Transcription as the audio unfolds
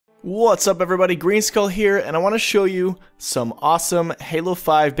What's up everybody, Greenskull here, and I want to show you some awesome Halo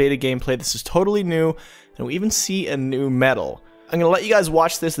 5 beta gameplay. This is totally new, and we even see a new medal. I'm going to let you guys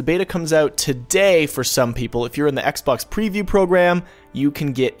watch this. The beta comes out today for some people. If you're in the Xbox preview program, you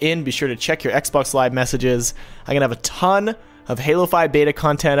can get in. Be sure to check your Xbox Live messages. I'm going to have a ton of Halo 5 beta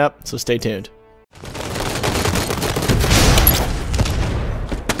content up, so stay tuned.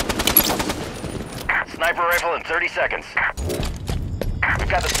 Sniper rifle in 30 seconds. We've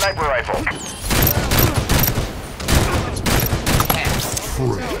got the sniper rifle.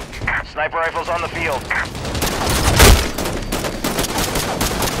 Sniper rifle's on the field.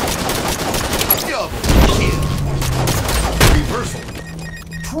 Double kill. Reversal.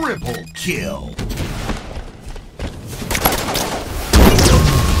 Triple kill.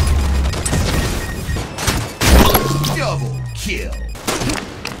 Double kill.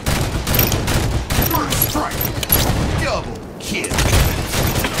 First strike. Double kill.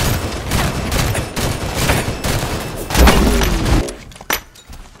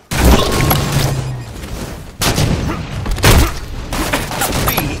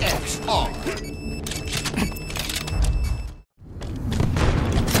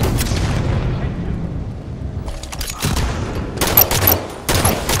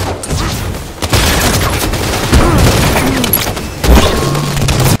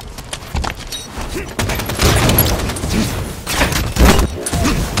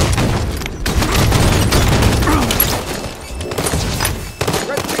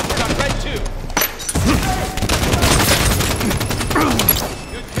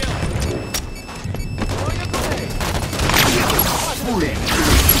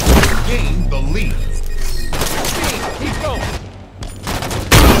 Gain the lead. Keep going.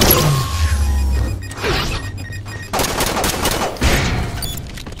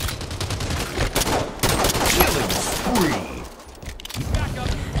 Killing spree. Back up.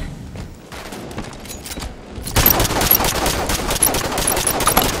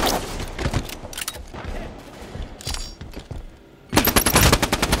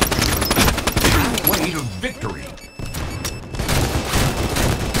 Way to victory.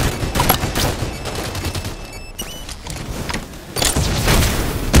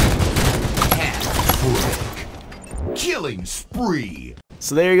 Killing spree.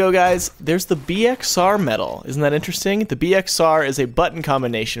 So there you go guys, there's the BXR medal. Isn't that interesting? The BXR is a button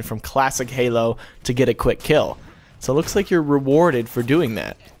combination from classic Halo to get a quick kill. So it looks like you're rewarded for doing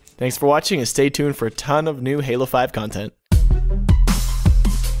that. Thanks for watching and stay tuned for a ton of new Halo 5 content.